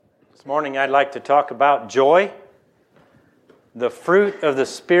This morning I'd like to talk about joy. The fruit of the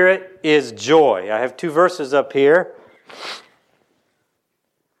Spirit is joy. I have two verses up here.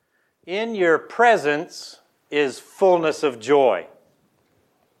 In your presence is fullness of joy.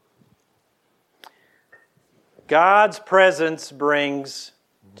 God's presence brings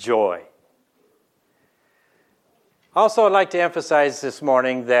joy. Also, I'd like to emphasize this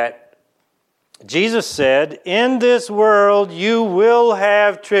morning that Jesus said, "In this world you will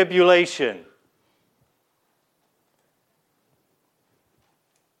have tribulation."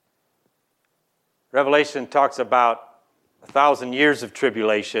 Revelation talks about 1,000 years of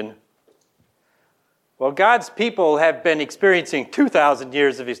tribulation. Well, God's people have been experiencing 2,000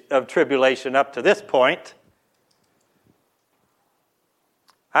 years of tribulation up to this point.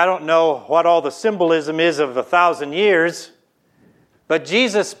 I don't know what all the symbolism is of 1,000 years, but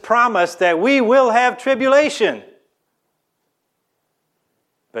Jesus promised that we will have tribulation.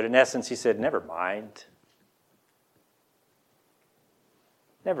 But in essence, he said, never mind.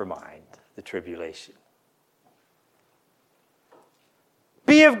 Never mind the tribulation.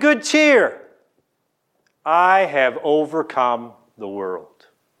 Be of good cheer. I have overcome the world.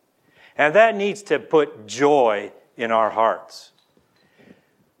 And that needs to put joy in our hearts.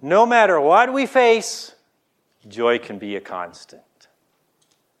 No matter what we face, joy can be a constant.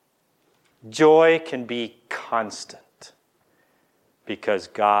 Joy can be constant because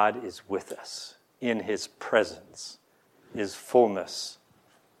God is with us. In His presence is fullness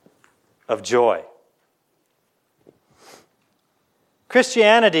of joy.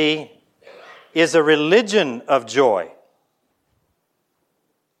 Christianity is a religion of joy.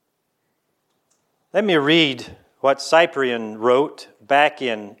 Let me read what Cyprian wrote back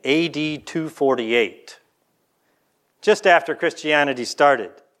in AD 248, just after Christianity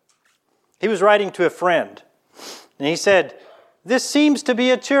started. He was writing to a friend, and he said, "This seems to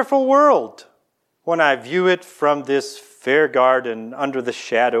be a cheerful world when I view it from this fair garden under the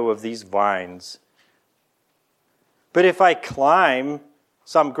shadow of these vines. But if I climb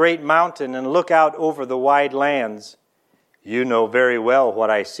some great mountain and look out over the wide lands, you know very well what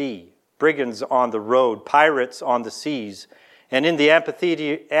I see. Brigands on the road, pirates on the seas, and in the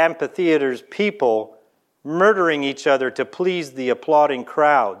amphitheaters people murdering each other to please the applauding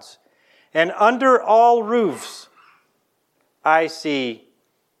crowds. And under all roofs, I see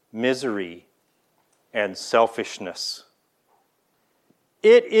misery and selfishness.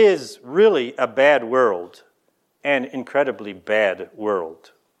 It is really a bad world, an incredibly bad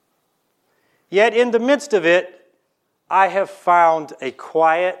world. Yet in the midst of it, I have found a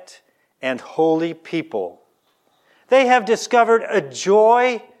quiet and holy people. They have discovered a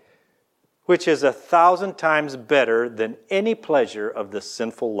joy which is 1,000 times better than any pleasure of the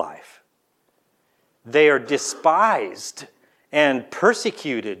sinful life. They are despised and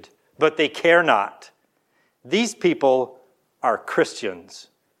persecuted, but they care not. These people are Christians,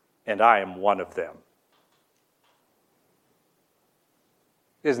 and I am one of them."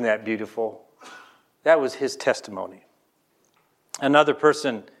 Isn't that beautiful? That was his testimony. Another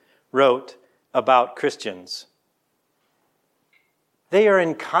person wrote about Christians. They are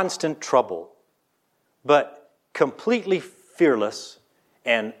in constant trouble, but completely fearless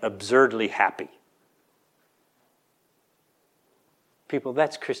and absurdly happy. People,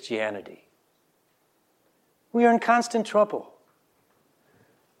 that's Christianity. We are in constant trouble,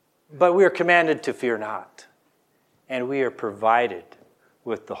 but we are commanded to fear not, and we are provided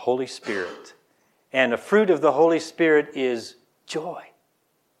with the Holy Spirit. And the fruit of the Holy Spirit is joy.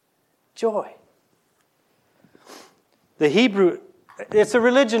 Joy. It's a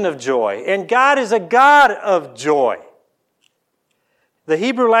religion of joy, and God is a God of joy. The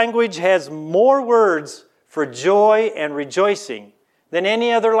Hebrew language has more words for joy and rejoicing than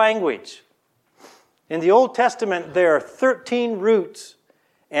any other language. In the Old Testament, there are 13 roots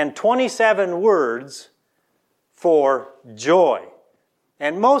and 27 words for joy.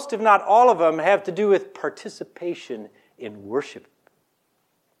 And most, if not all of them, have to do with participation in worship.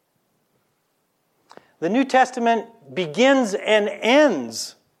 The New Testament begins and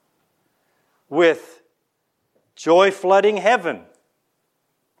ends with joy flooding heaven.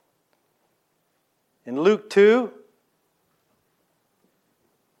 In Luke 2,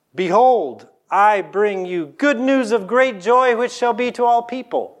 "Behold, I bring you good news of great joy, which shall be to all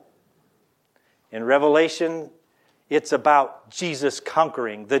people." In Revelation, it's about Jesus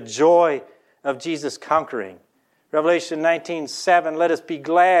conquering, the joy of Jesus conquering. Revelation 19:7, "Let us be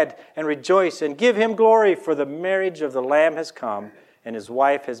glad and rejoice and give Him glory, for the marriage of the Lamb has come, and His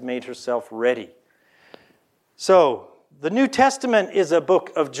wife has made herself ready." So, the New Testament is a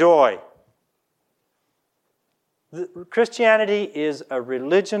book of joy. Christianity is a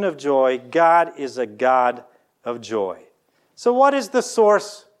religion of joy. God is a God of joy. So what is the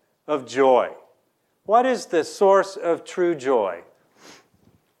source of joy? What is the source of true joy?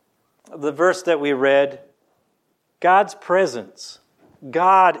 The verse that we read, God's presence.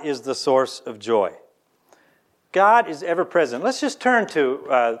 God is the source of joy. God is ever present. Let's just turn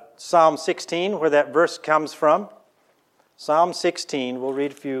to Psalm 16, where that verse comes from. Psalm 16, we'll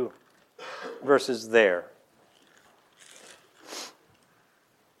read a few verses there.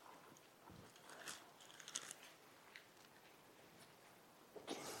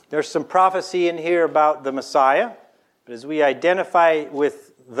 There's some prophecy in here about the Messiah, but as we identify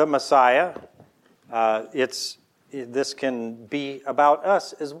with the Messiah, this can be about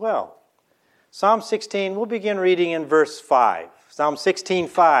us as well. Psalm 16, we'll begin reading in verse 5. Psalm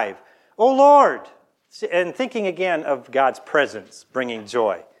 16:5. O Lord, and thinking again of God's presence bringing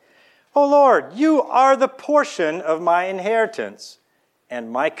joy. O Lord, you are the portion of my inheritance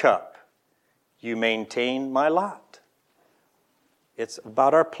and my cup. You maintain my lot. It's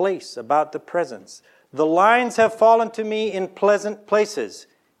about our place, about the presence. The lines have fallen to me in pleasant places.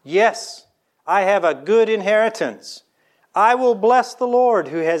 Yes, I have a good inheritance. I will bless the Lord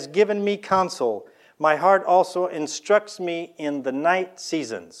who has given me counsel. My heart also instructs me in the night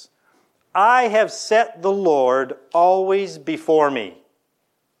seasons. I have set the Lord always before me.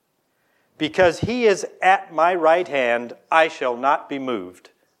 Because he is at my right hand, I shall not be moved.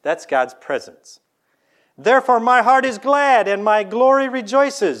 That's God's presence. Therefore my heart is glad and my glory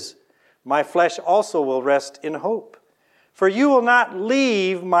rejoices. My flesh also will rest in hope. For you will not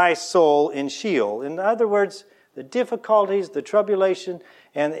leave my soul in Sheol. In other words, the difficulties, the tribulation,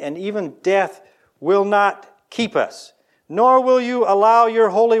 and even death will not keep us. Nor will you allow your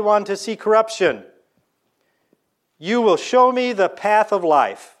Holy One to see corruption. You will show me the path of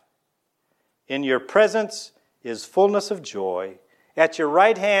life. In your presence is fullness of joy. At your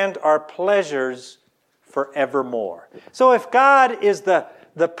right hand are pleasures forevermore. So if God is the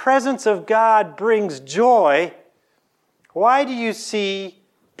presence of God brings joy, why do you see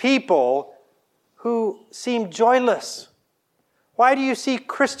people who seem joyless? Why do you see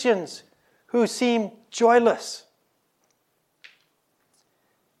Christians who seem joyless?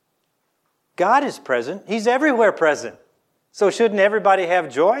 God is present. He's everywhere present. So shouldn't everybody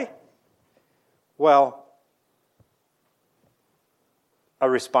have joy? Well, a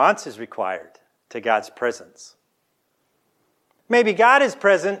response is required to God's presence. Maybe God is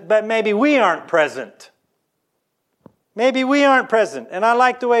present, but maybe we aren't present. Maybe we aren't present. And I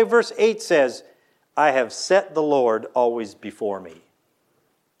like the way verse 8 says, I have set the Lord always before me.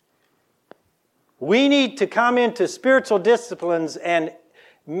 We need to come into spiritual disciplines and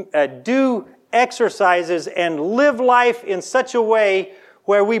do exercises and live life in such a way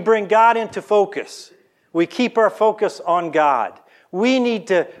where we bring God into focus. We keep our focus on God. We need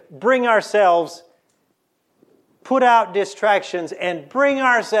to bring ourselves, put out distractions, and bring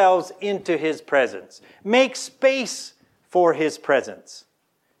ourselves into His presence. Make space for His presence.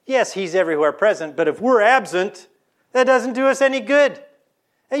 Yes, He's everywhere present, but if we're absent, that doesn't do us any good.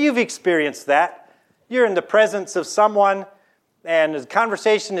 And you've experienced that. You're in the presence of someone, and the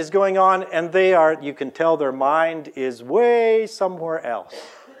conversation is going on, and you can tell their mind is way somewhere else.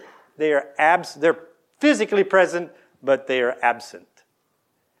 They're physically present, but they are absent.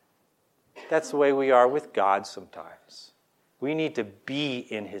 That's the way we are with God sometimes. We need to be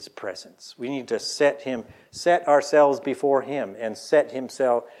in His presence. We need to set ourselves before Him and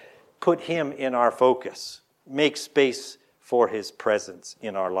put Him in our focus. Make space for His presence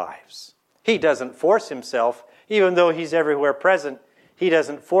in our lives. He doesn't force Himself, even though He's everywhere present. He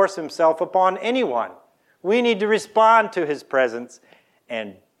doesn't force Himself upon anyone. We need to respond to His presence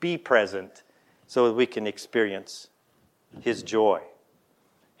and be present so that we can experience His joy.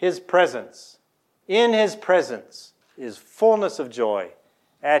 His presence. In His presence is fullness of joy.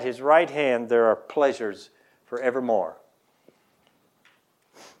 At His right hand there are pleasures forevermore.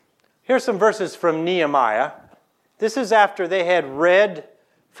 Here's some verses from Nehemiah. This is after they had read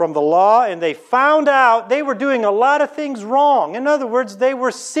from the law and they found out they were doing a lot of things wrong. In other words, they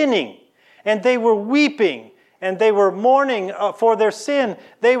were sinning and they were weeping and they were mourning for their sin.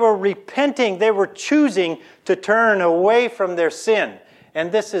 They were repenting. They were choosing to turn away from their sin.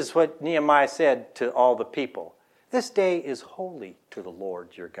 And this is what Nehemiah said to all the people. This day is holy to the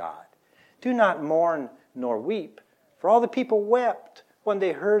Lord your God. Do not mourn nor weep, for all the people wept when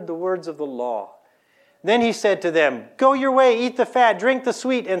they heard the words of the law. Then he said to them, go your way, eat the fat, drink the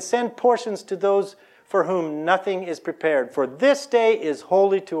sweet, and send portions to those for whom nothing is prepared. For this day is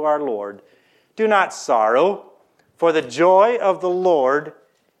holy to our Lord. Do not sorrow, for the joy of the Lord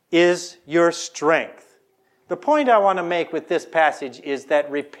is your strength. The point I want to make with this passage is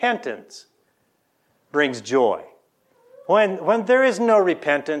that repentance brings joy. When there is no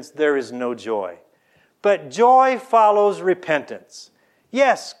repentance, there is no joy. But joy follows repentance.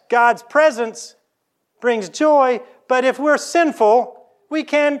 Yes, God's presence brings joy, but if we're sinful, we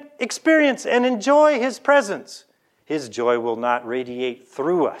can't experience and enjoy His presence. His joy will not radiate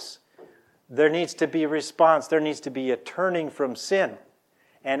through us. There needs to be a response. There needs to be a turning from sin.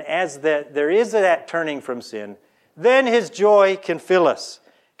 And as there is that turning from sin, then His joy can fill us,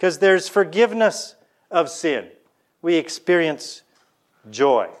 because there's forgiveness of sin. We experience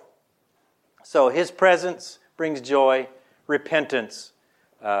joy. So His presence brings joy, repentance.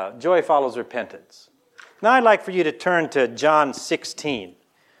 Joy follows repentance. Now I'd like for you to turn to John 16.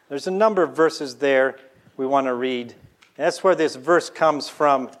 There's a number of verses there we want to read. That's where this verse comes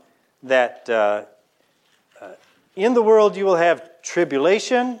from, that in the world you will have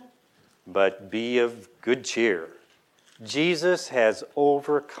tribulation, but be of good cheer. Jesus has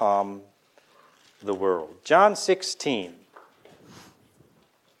overcome the world. John 16.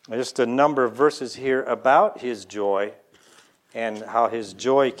 Just a number of verses here about His joy and how His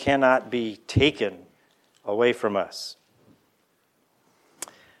joy cannot be taken away from us.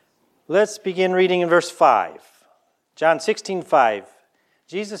 Let's begin reading in verse 5. John 16:5.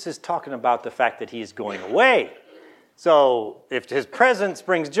 Jesus is talking about the fact that He is going away. So if His presence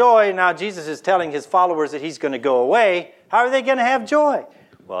brings joy, now Jesus is telling His followers that He's going to go away. How are they going to have joy?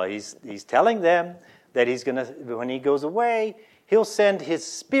 Well, He's telling them that He's going to, when He goes away, He'll send His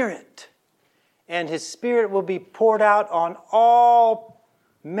Spirit. And His Spirit will be poured out on all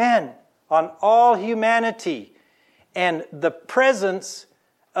men, on all humanity. And the presence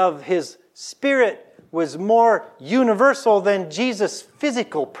of His Spirit was more universal than Jesus'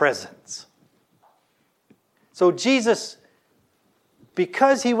 physical presence. So Jesus,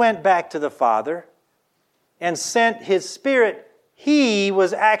 because He went back to the Father and sent His Spirit, He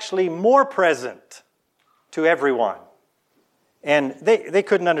was actually more present to everyone. And they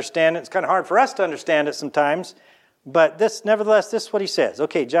couldn't understand it. It's kind of hard for us to understand it sometimes. But nevertheless, this is what He says.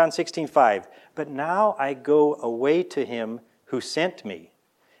 Okay, John 16:5. But now I go away to Him who sent me.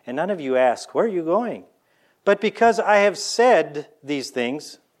 And none of you ask, where are you going? But because I have said these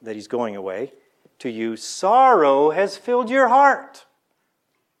things, that He's going away, to you, sorrow has filled your heart.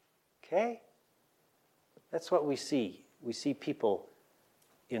 Okay? That's what we see. We see people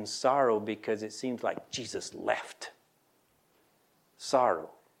in sorrow because it seems like Jesus left. Sorrow.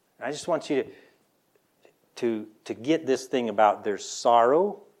 And I just want you to get this thing about there's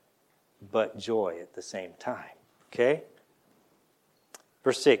sorrow but joy at the same time. Okay?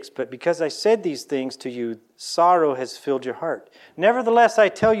 Verse 6, but because I said these things to you, sorrow has filled your heart. Nevertheless, I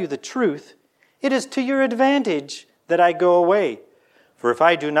tell you the truth, it is to your advantage that I go away. For if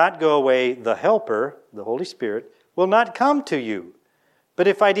I do not go away, the Helper, the Holy Spirit, will not come to you. But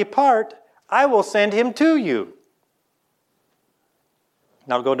if I depart, I will send Him to you.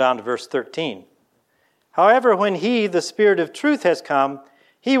 Now go down to verse 13. However, when He, the Spirit of truth, has come,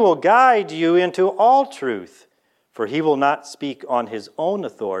 He will guide you into all truth. For He will not speak on His own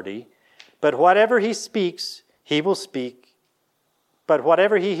authority, but whatever He speaks, He will speak. But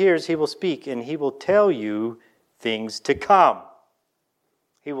whatever He hears, He will speak, and He will tell you things to come.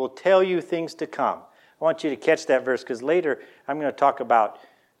 He will tell you things to come. I want you to catch that verse, because later I'm going to talk about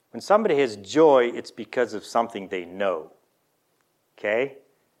when somebody has joy, it's because of something they know. Okay?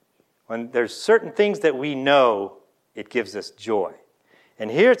 When there's certain things that we know, it gives us joy. And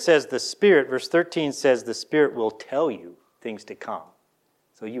here it says the Spirit, verse 13 says the Spirit will tell you things to come.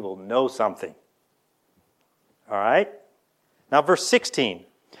 So you will know something. All right? Now verse 16.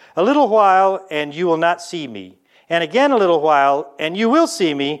 A little while and you will not see me. And again a little while and you will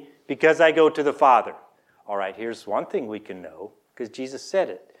see me because I go to the Father. All right, here's one thing we can know because Jesus said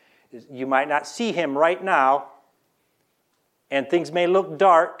it. You might not see Him right now and things may look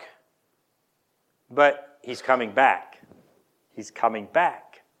dark, but He's coming back. He's coming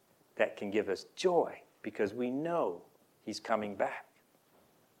back. That can give us joy because we know He's coming back.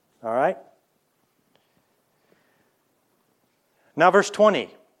 All right? Now verse 20.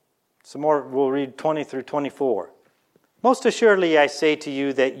 Some more, we'll read 20 through 24. Most assuredly I say to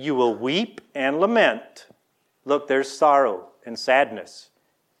you that you will weep and lament. Look, there's sorrow and sadness.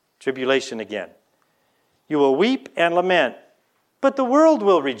 Tribulation again. You will weep and lament, but the world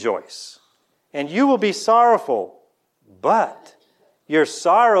will rejoice. And you will be sorrowful, but your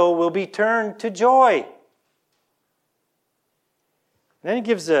sorrow will be turned to joy. Then he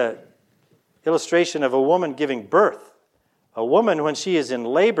gives an illustration of a woman giving birth. A woman, when she is in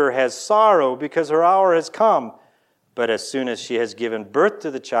labor, has sorrow because her hour has come. But as soon as she has given birth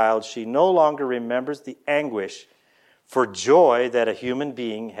to the child, she no longer remembers the anguish for joy that a human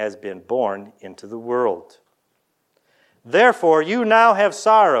being has been born into the world. Therefore, you now have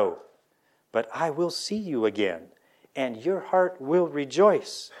sorrow, but I will see you again, and your heart will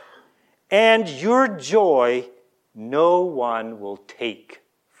rejoice. And your joy no one will take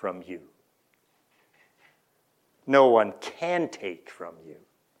from you. No one can take from you.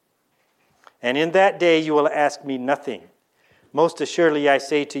 And in that day you will ask me nothing. Most assuredly I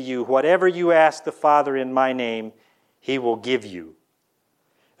say to you, whatever you ask the Father in my name, he will give you.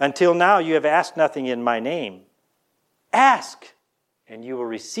 Until now you have asked nothing in my name. Ask, and you will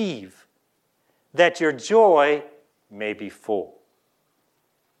receive, that your joy may be full.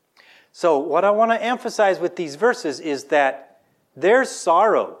 So what I want to emphasize with these verses is that there's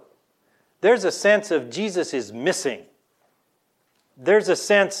sorrow. There's a sense of Jesus is missing. There's a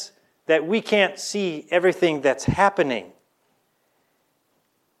sense that we can't see everything that's happening.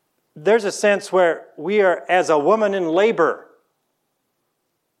 There's a sense where we are as a woman in labor,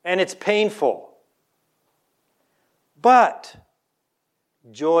 and it's painful. But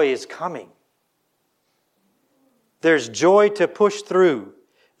joy is coming. There's joy to push through.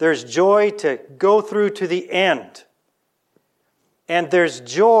 There's joy to go through to the end. And there's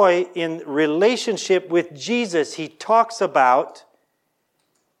joy in relationship with Jesus. He talks about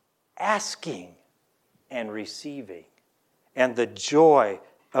asking and receiving and the joy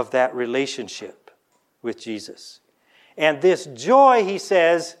of that relationship with Jesus. And this joy, he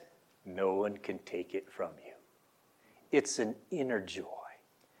says, no one can take it from you. It's an inner joy.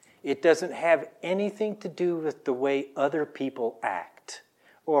 It doesn't have anything to do with the way other people act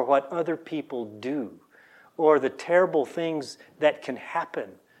or what other people do or the terrible things that can happen,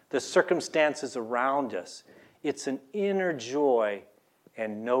 the circumstances around us. It's an inner joy,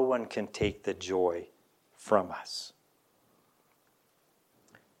 and no one can take the joy from us.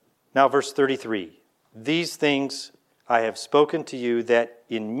 Now, verse 33. These things I have spoken to you, that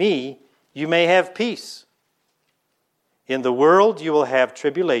in me you may have peace. In the world you will have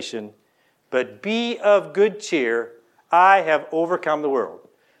tribulation, but be of good cheer. I have overcome the world.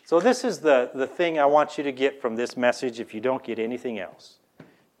 So this is the thing I want you to get from this message if you don't get anything else.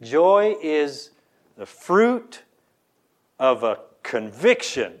 Joy is the fruit of a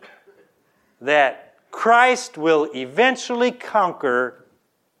conviction that Christ will eventually conquer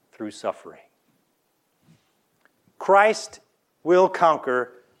through suffering. Christ will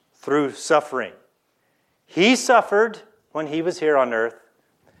conquer through suffering. He suffered when he was here on earth.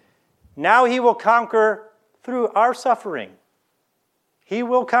 Now he will conquer through our suffering. He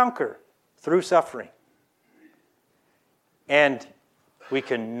will conquer through suffering. And we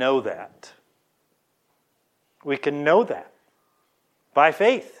can know that. We can know that by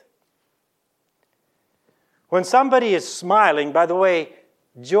faith. When somebody is smiling, by the way,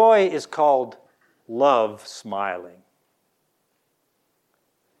 joy is called love smiling.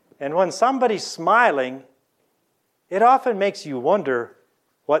 And when somebody's smiling, it often makes you wonder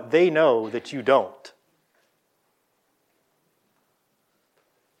what they know that you don't.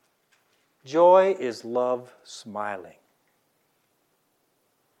 Joy is love smiling.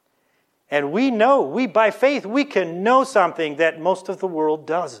 And we know, by faith, we can know something that most of the world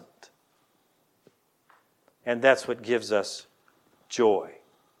doesn't. And that's what gives us joy.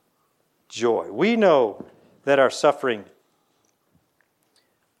 Joy. We know that our suffering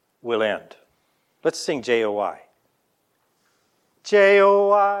will end. Let's sing J-O-I.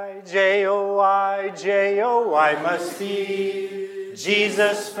 J-O-I, J-O-I, J-O-I must be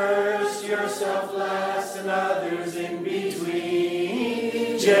Jesus first, yourself last, and others in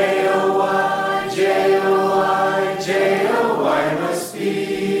between. J-O-I, J-O-I, J-O-I must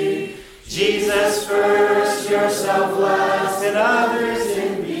be Jesus first, yourself last, and others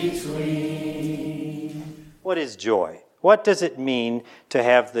in between. What is joy? What does it mean to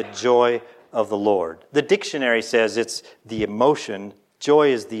have the joy of the Lord? The dictionary says it's the emotion. Joy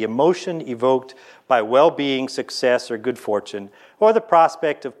is the emotion evoked by well-being, success, or good fortune, or the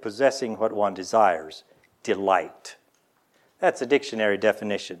prospect of possessing what one desires. Delight. That's a dictionary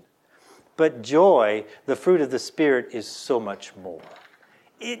definition. But joy, the fruit of the Spirit, is so much more.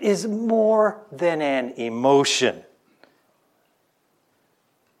 It is more than an emotion.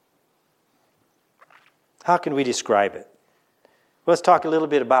 How can we describe it? Let's talk a little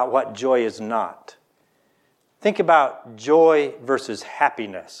bit about what joy is not. Think about joy versus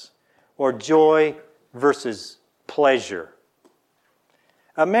happiness, or joy versus pleasure.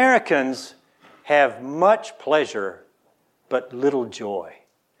 Americans have much pleasure, but little joy.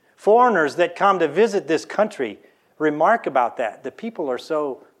 Foreigners that come to visit this country remark about that. The people are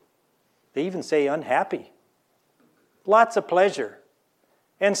so, they even say unhappy. lots of pleasure,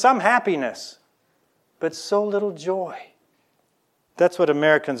 and some happiness, but so little joy. That's what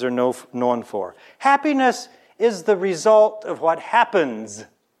Americans are known for. Happiness is the result of what happens.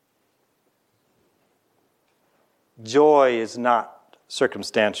 Joy is not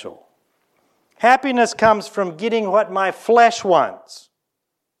circumstantial. Happiness comes from getting what my flesh wants.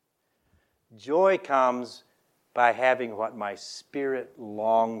 Joy comes by having what my spirit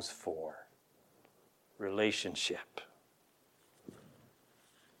longs for. Relationship.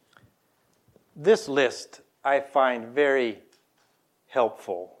 This list I find very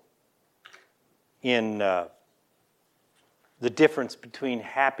helpful in the difference between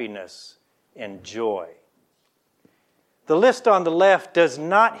happiness and joy. The list on the left does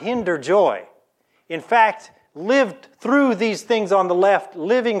not hinder joy. In fact, lived through these things on the left,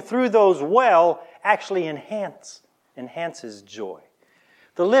 living through those well, actually enhances joy.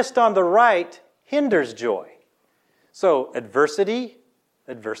 The list on the right hinders joy. So adversity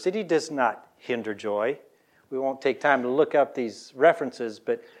does not hinder joy. We won't take time to look up these references,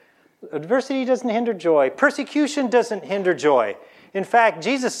 but adversity doesn't hinder joy. Persecution doesn't hinder joy. In fact,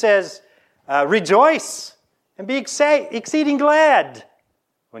 Jesus says, rejoice and be exceeding glad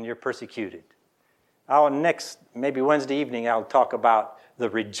when you're persecuted. Maybe Wednesday evening, I'll talk about the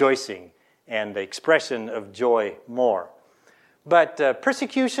rejoicing and the expression of joy more. But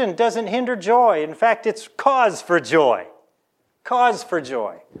persecution doesn't hinder joy. In fact, it's cause for joy. Cause for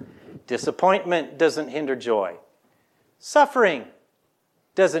joy. Disappointment doesn't hinder joy. Suffering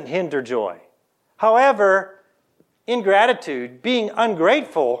doesn't hinder joy. However, ingratitude, being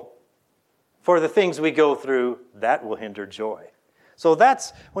ungrateful for the things we go through, that will hinder joy. So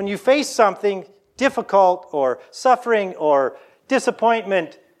that's when you face something difficult or suffering or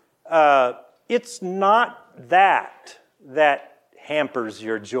disappointment, it's not that hampers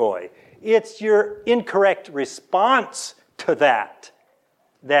your joy. It's your incorrect response to that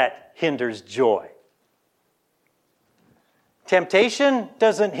hinders joy. Temptation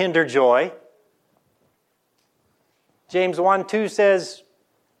doesn't hinder joy. James 1:2 says,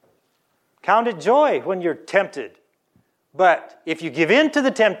 count it joy when you're tempted. But if you give in to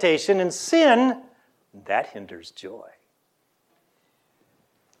the temptation and sin, that hinders joy.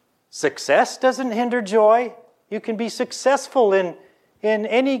 Success doesn't hinder joy. You can be successful in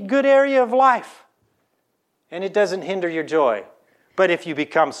any good area of life, and it doesn't hinder your joy. But if you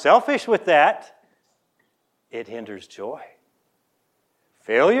become selfish with that, it hinders joy.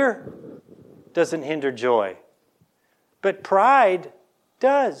 Failure doesn't hinder joy, but pride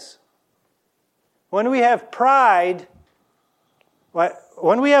does. When we have pride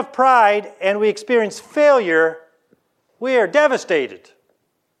and we experience failure, we are devastated.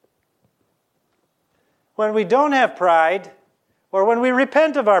 When we don't have pride, or when we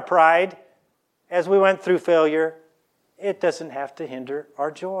repent of our pride as we went through failure, it doesn't have to hinder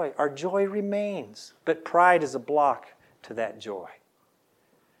our joy. Our joy remains, but pride is a block to that joy.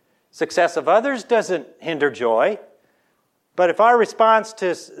 Success of others doesn't hinder joy, but if our response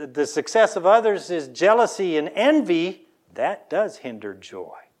to the success of others is jealousy and envy, that does hinder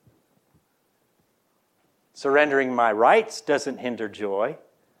joy. Surrendering my rights doesn't hinder joy,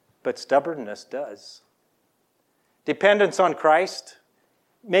 but stubbornness does. Dependence on Christ,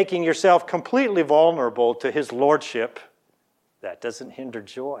 making yourself completely vulnerable to His lordship, that doesn't hinder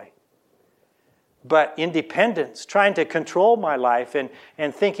joy. But independence, trying to control my life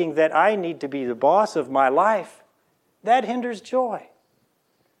and thinking that I need to be the boss of my life, that hinders joy.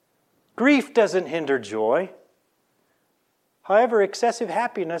 Grief doesn't hinder joy. However, excessive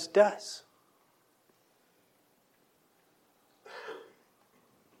happiness does.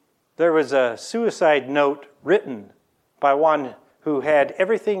 There was a suicide note written by one who had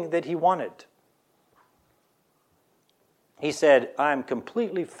everything that he wanted. He said, "I'm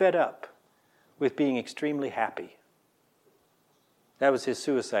completely fed up with being extremely happy." That was his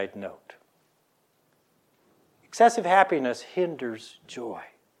suicide note. Excessive happiness hinders joy,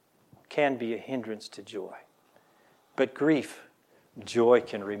 can be a hindrance to joy. But grief, joy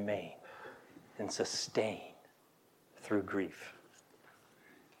can remain and sustain through grief.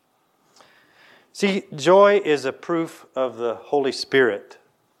 See, joy is a proof of the Holy Spirit.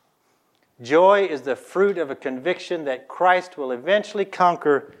 Joy is the fruit of a conviction that Christ will eventually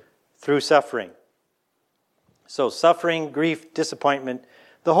conquer through suffering. So suffering, grief, disappointment.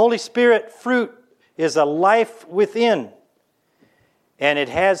 The Holy Spirit fruit is a life within. And it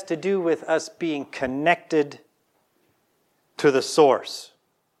has to do with us being connected to the source.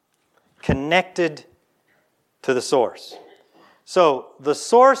 Connected to the source. So the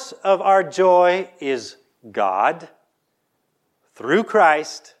source of our joy is God through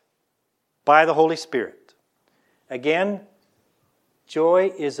Christ by the Holy Spirit. Again,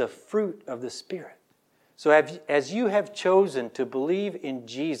 joy is a fruit of the Spirit. So as you have chosen to believe in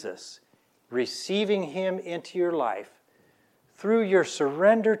Jesus, receiving Him into your life, through your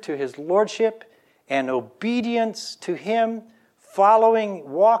surrender to His Lordship and obedience to Him,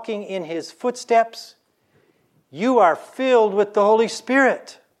 walking in His footsteps, you are filled with the Holy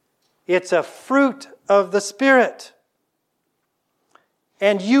Spirit. It's a fruit of the Spirit.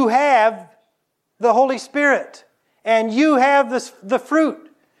 And you have the Holy Spirit. And you have the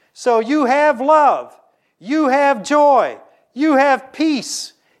fruit. So you have love. You have joy. You have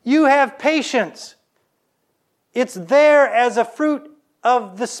peace. You have patience. It's there as a fruit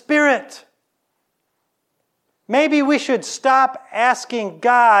of the Spirit. Maybe we should stop asking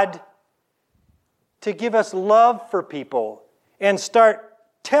God to give us love for people and start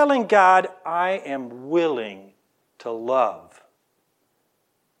telling God, I am willing to love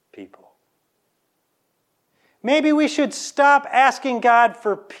people. Maybe we should stop asking God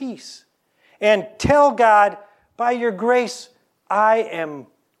for peace and tell God, by your grace, I am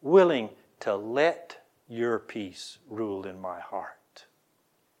willing to let your peace rule in my heart.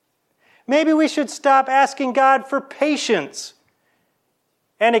 Maybe we should stop asking God for patience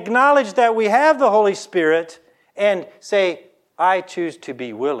and acknowledge that we have the Holy Spirit and say, I choose to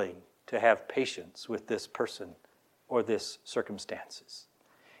be willing to have patience with this person or this circumstances.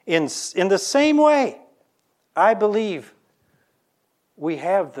 In the same way, I believe we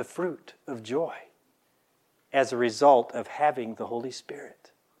have the fruit of joy as a result of having the Holy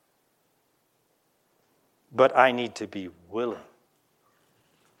Spirit. But I need to be willing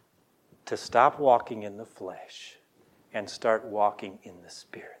to stop walking in the flesh and start walking in the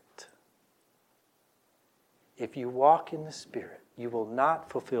Spirit. If you walk in the Spirit, you will not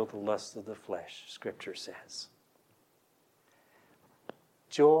fulfill the lusts of the flesh, Scripture says.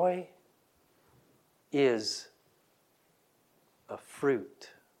 Joy is a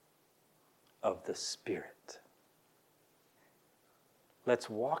fruit of the Spirit. Let's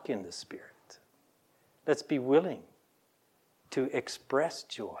walk in the Spirit. Let's be willing to express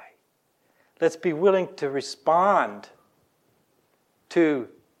joy. Let's be willing to respond to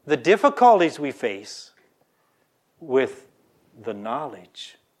the difficulties we face with the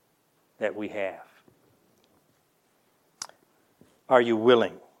knowledge that we have. Are you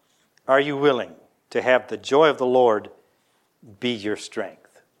willing? Are you willing to have the joy of the Lord be your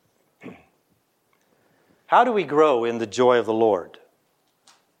strength? How do we grow in the joy of the Lord?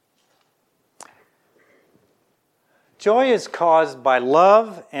 Joy is caused by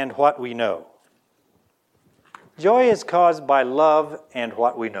love and what we know. Joy is caused by love and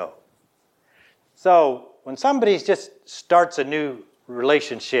what we know. So, when somebody just starts a new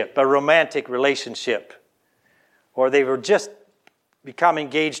relationship, a romantic relationship, or they were just become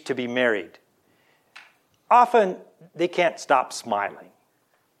engaged to be married, often they can't stop smiling.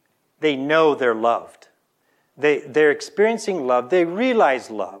 They know they're loved. They're experiencing love. They realize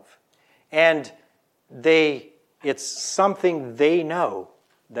love. And it's something they know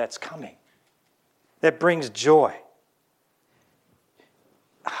that's coming, that brings joy.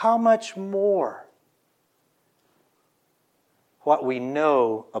 How much more what we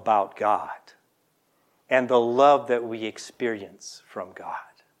know about God and the love that we experience from God.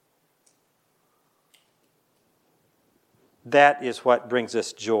 That is what brings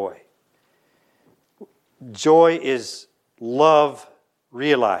us joy. Joy is love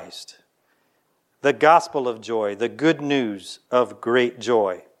realized. The gospel of joy, the good news of great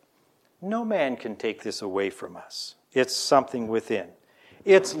joy. No man can take this away from us. It's something within.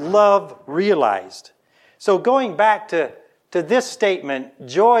 It's love realized. So going back to this statement,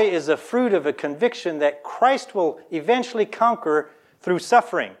 joy is a fruit of a conviction that Christ will eventually conquer through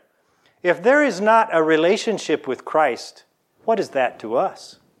suffering. If there is not a relationship with Christ, what is that to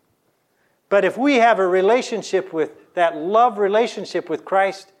us? But if we have a relationship with that love relationship with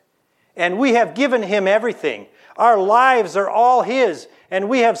Christ, and we have given Him everything, our lives are all His, and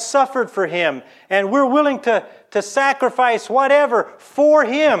we have suffered for Him, and we're willing to sacrifice whatever for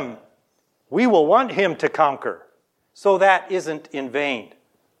Him, we will want Him to conquer. So that isn't in vain.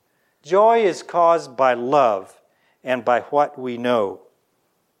 Joy is caused by love and by what we know.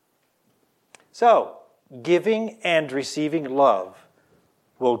 So, giving and receiving love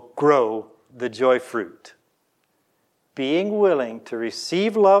will grow the joy fruit. Being willing to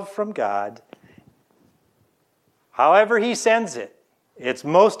receive love from God, however He sends it, it's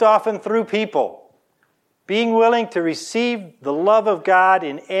most often through people. Being willing to receive the love of God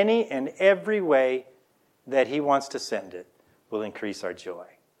in any and every way that He wants to send it will increase our joy.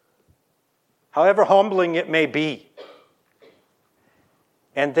 However humbling it may be.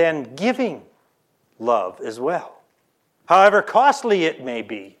 And then giving love as well. however costly it may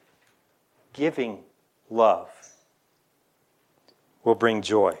be, giving love will bring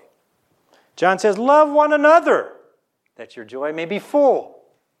joy. John says, love one another, that your joy may be full.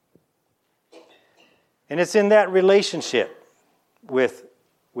 And it's in that relationship with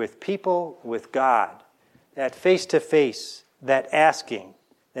people, with God, that face-to-face, that asking,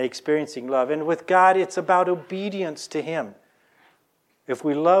 that experiencing love. And with God, it's about obedience to Him. If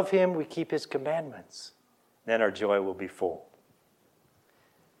we love Him, we keep His commandments. Then our joy will be full.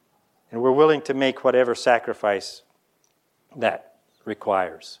 And we're willing to make whatever sacrifice that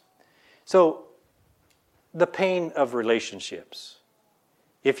requires. So, the pain of relationships.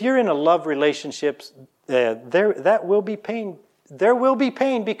 If you're in a love relationship, that will be pain. There will be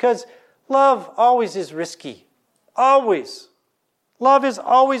pain because love always is risky. Always. Love is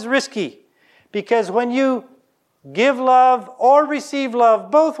always risky. Because when you give love or receive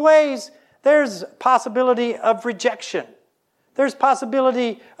love, both ways, there's possibility of rejection. There's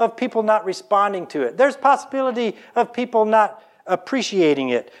possibility of people not responding to it. There's possibility of people not appreciating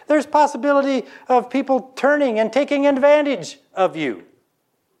it. There's possibility of people turning and taking advantage of you.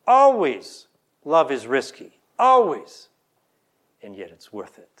 Always, love is risky. Always. And yet it's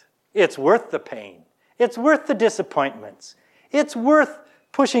worth it. It's worth the pain. It's worth the disappointments. It's worth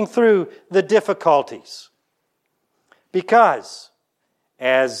pushing through the difficulties. Because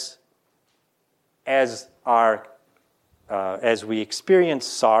as we experience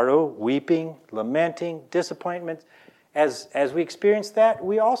sorrow, weeping, lamenting, disappointment, as we experience that,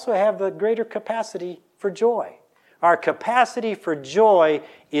 we also have the greater capacity for joy. Our capacity for joy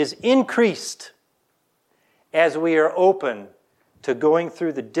is increased as we are open to going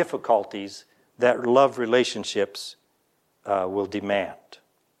through the difficulties that love relationships will demand.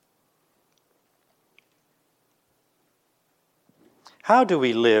 How do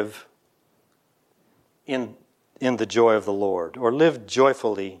we live in the joy of the Lord, or live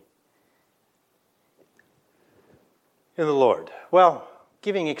joyfully in the Lord? Well,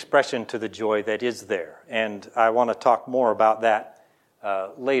 giving expression to the joy that is there, and I want to talk more about that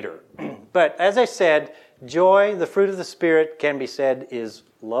later. But as I said, joy, the fruit of the Spirit, can be said is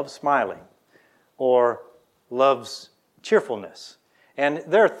love smiling, or love's cheerfulness. And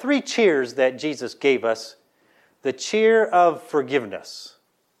there are 3 cheers that Jesus gave us. The cheer of forgiveness.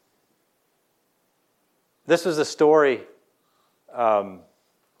 This was a story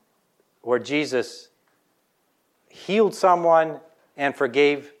where Jesus healed someone and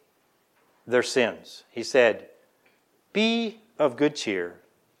forgave their sins. He said, "Be of good cheer,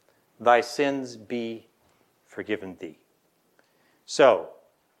 thy sins be forgiven thee." So,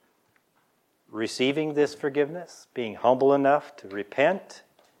 receiving this forgiveness, being humble enough to repent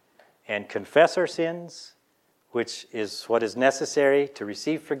and confess our sins, which is what is necessary to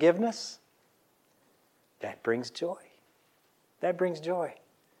receive forgiveness, that brings joy. That brings joy.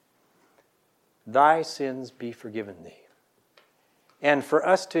 Thy sins be forgiven thee. And for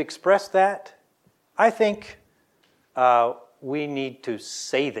us to express that, I think we need to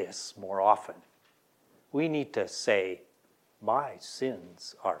say this more often. We need to say, my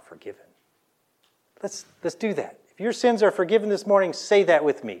sins are forgiven. Let's do that. If your sins are forgiven this morning, say that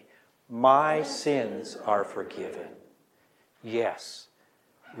with me. My sins are forgiven. Yes,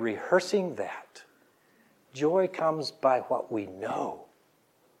 rehearsing that. Joy comes by what we know.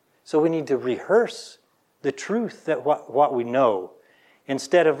 So we need to rehearse the truth that what we know,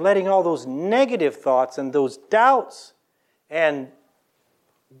 instead of letting all those negative thoughts and those doubts and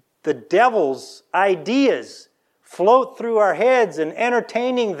the devil's ideas float through our heads and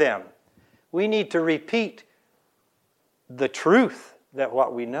entertaining them. We need to repeat the truth that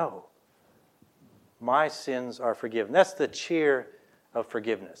what we know. My sins are forgiven. That's the cheer of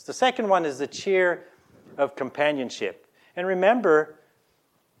forgiveness. The second one is the cheer of companionship. And remember,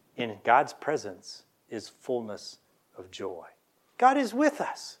 in God's presence is fullness of joy. God is with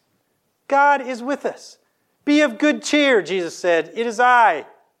us. God is with us. Be of good cheer, Jesus said. It is I.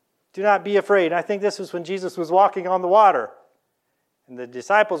 Do not be afraid. I think this was when Jesus was walking on the water. And the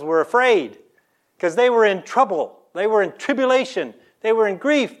disciples were afraid because they were in trouble. They were in tribulation. They were in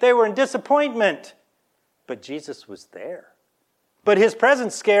grief. They were in disappointment. But Jesus was there. But his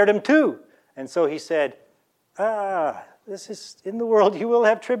presence scared him too. And so he said, this is in the world you will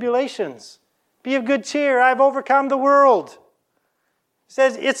have tribulations. Be of good cheer. I've overcome the world. He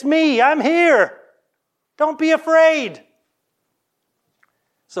says, it's me. I'm here. Don't be afraid.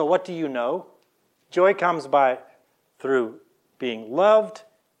 So what do you know? Joy comes through being loved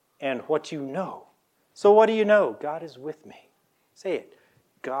and what you know. So what do you know? God is with me. Say it.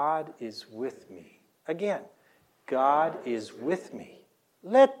 God is with me. Again, God is with me.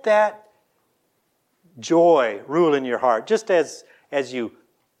 Let that joy rule in your heart, just as you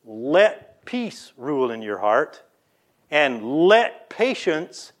let peace rule in your heart and let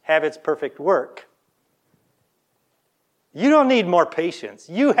patience have its perfect work. You don't need more patience.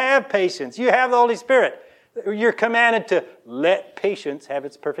 You have patience. You have the Holy Spirit. You're commanded to let patience have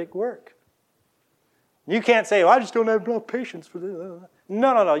its perfect work. You can't say, I just don't have enough patience for this.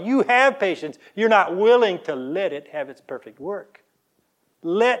 No. You have patience. You're not willing to let it have its perfect work.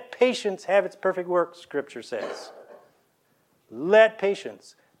 Let patience have its perfect work, Scripture says. Let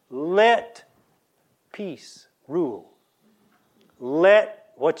patience, let peace rule.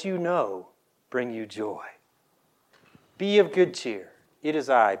 Let what you know bring you joy. Be of good cheer. It is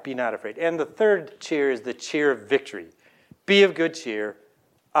I. Be not afraid. And the third cheer is the cheer of victory. Be of good cheer.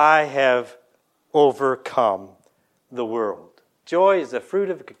 I have overcome the world. Joy is the fruit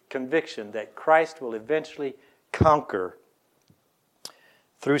of conviction that Christ will eventually conquer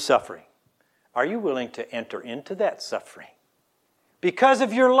through suffering. Are you willing to enter into that suffering? Because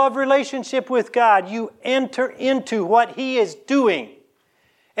of your love relationship with God, you enter into what He is doing.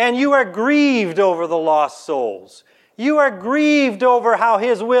 And you are grieved over the lost souls. You are grieved over how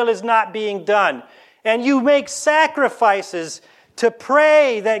His will is not being done. And you make sacrifices to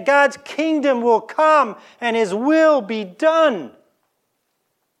pray that God's kingdom will come and His will be done.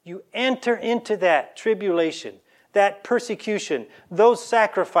 You enter into that tribulation, that persecution, those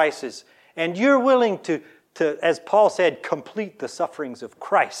sacrifices, and you're willing to, as Paul said, complete the sufferings of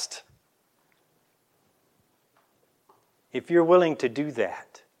Christ. If you're willing to do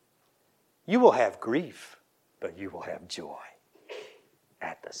that, you will have grief, but you will have joy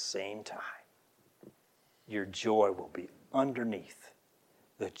at the same time. Your joy will be underneath.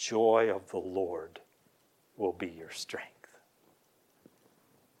 The joy of the Lord will be your strength.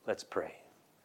 Let's pray.